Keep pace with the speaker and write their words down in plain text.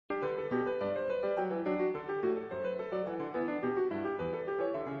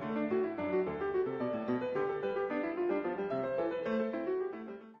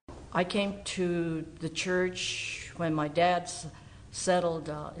I came to the church when my dad settled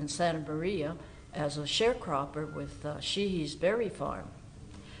in Santa Maria as a sharecropper with Sheehy's Berry Farm.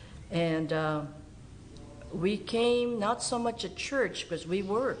 And we came not so much at church because we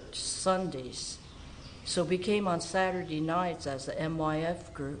worked Sundays. So we came on Saturday nights as the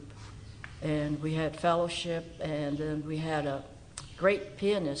MYF group. And we had fellowship, and then we had a great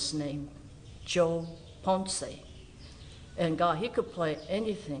pianist named Joe Ponce. And God, he could play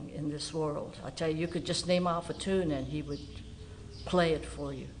anything in this world. I tell you could just name off a tune and he would play it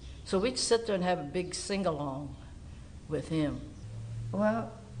for you. So we'd sit there and have a big sing-along with him.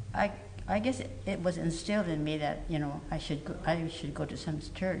 Well, I guess it was instilled in me that, you know, I should go to some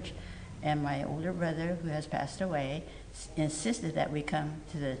church. And my older brother, who has passed away, insisted that we come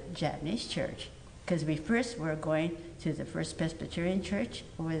to the Japanese church. Because we first were going to the First Presbyterian Church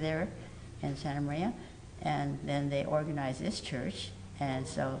over there in Santa Maria. And then they organized this church. And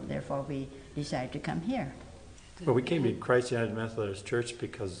so, therefore, we decided to come here. Well, we came to Christ United Methodist Church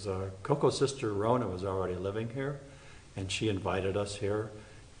because Coco's sister Rona was already living here. And she invited us here.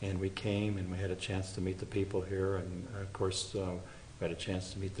 And we came and we had a chance to meet the people here. And, of course, we had a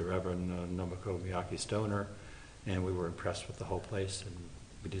chance to meet the Reverend Nomiko Miyake Stoner. And we were impressed with the whole place. And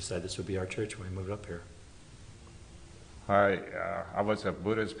we decided this would be our church when we moved up here. I was a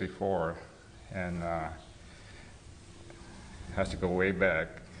Buddhist before. And has to go way back,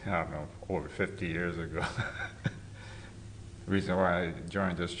 I don't know, over 50 years ago. The reason why I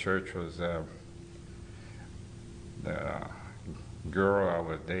joined this church was the girl I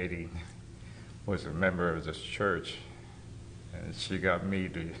was dating was a member of this church, and she got me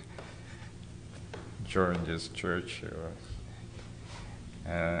to join this church.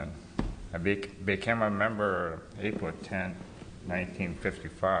 And I became a member April 10,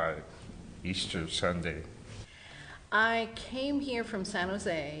 1955, Easter Sunday. I came here from San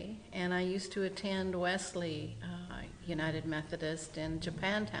Jose, and I used to attend Wesley United Methodist in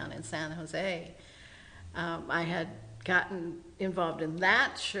Japantown in San Jose. I had gotten involved in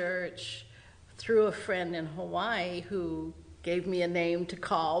that church through a friend in Hawaii who gave me a name to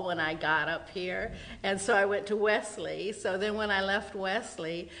call when I got up here, and so I went to Wesley. So then when I left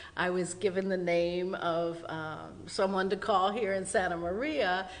Wesley, I was given the name of someone to call here in Santa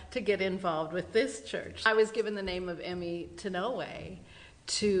Maria to get involved with this church. I was given the name of Emmy Tanoe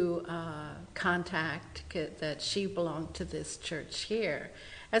to contact that she belonged to this church here.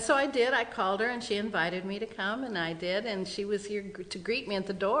 And so I did. I called her, and she invited me to come, and I did. And she was here to greet me at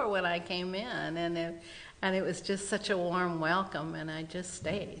the door when I came in, and it was just such a warm welcome, and I just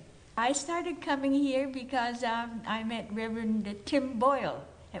stayed. I started coming here because I met Reverend Tim Boyle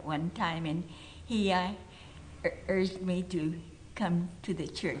at one time, and he urged me to come to the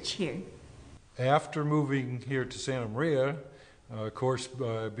church here. After moving here to Santa Maria, of course,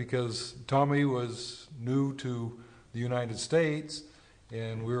 because Tommy was new to the United States,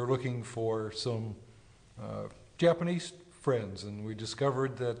 and we were looking for some Japanese friends, and we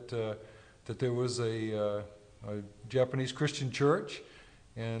discovered that there was a Japanese Christian church,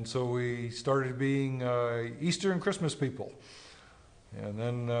 and so we started being Easter and Christmas people. And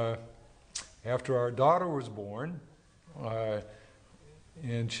then after our daughter was born,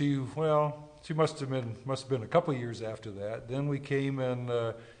 and she must have been a couple years after that. Then we came and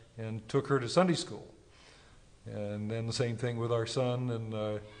took her to Sunday school. And then the same thing with our son,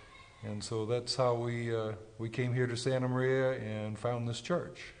 and so that's how we came here to Santa Maria and found this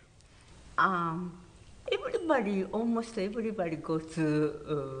church. Almost everybody goes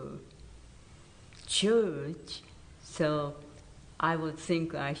to church, so I would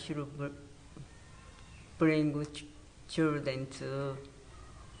think I should bring children to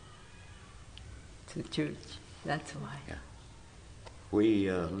church. That's why. Yeah. We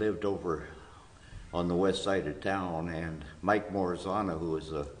lived over on the west side of town, and Mike Morizana, who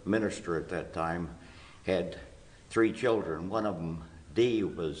was a minister at that time, had 3 children. One of them, Dee,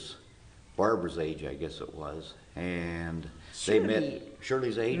 was Barbara's age, I guess it was, and they met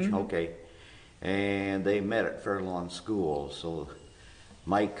Shirley's age. Mm-hmm. Okay, and they met at Fairlawn School. So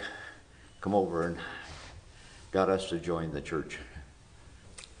Mike come over and got us to join the church.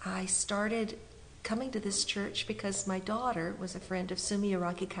 I started coming to this church because my daughter was a friend of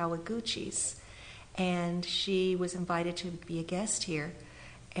Sumiaraki Kawaguchi's, and she was invited to be a guest here,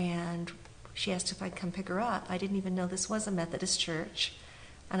 and she asked if I'd come pick her up. I didn't even know this was a Methodist church,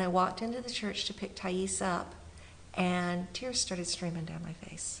 and I walked into the church to pick Thais up, and tears started streaming down my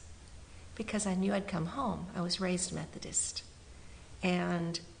face because I knew I'd come home. I was raised Methodist,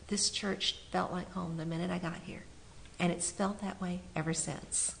 and this church felt like home the minute I got here, and it's felt that way ever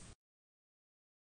since.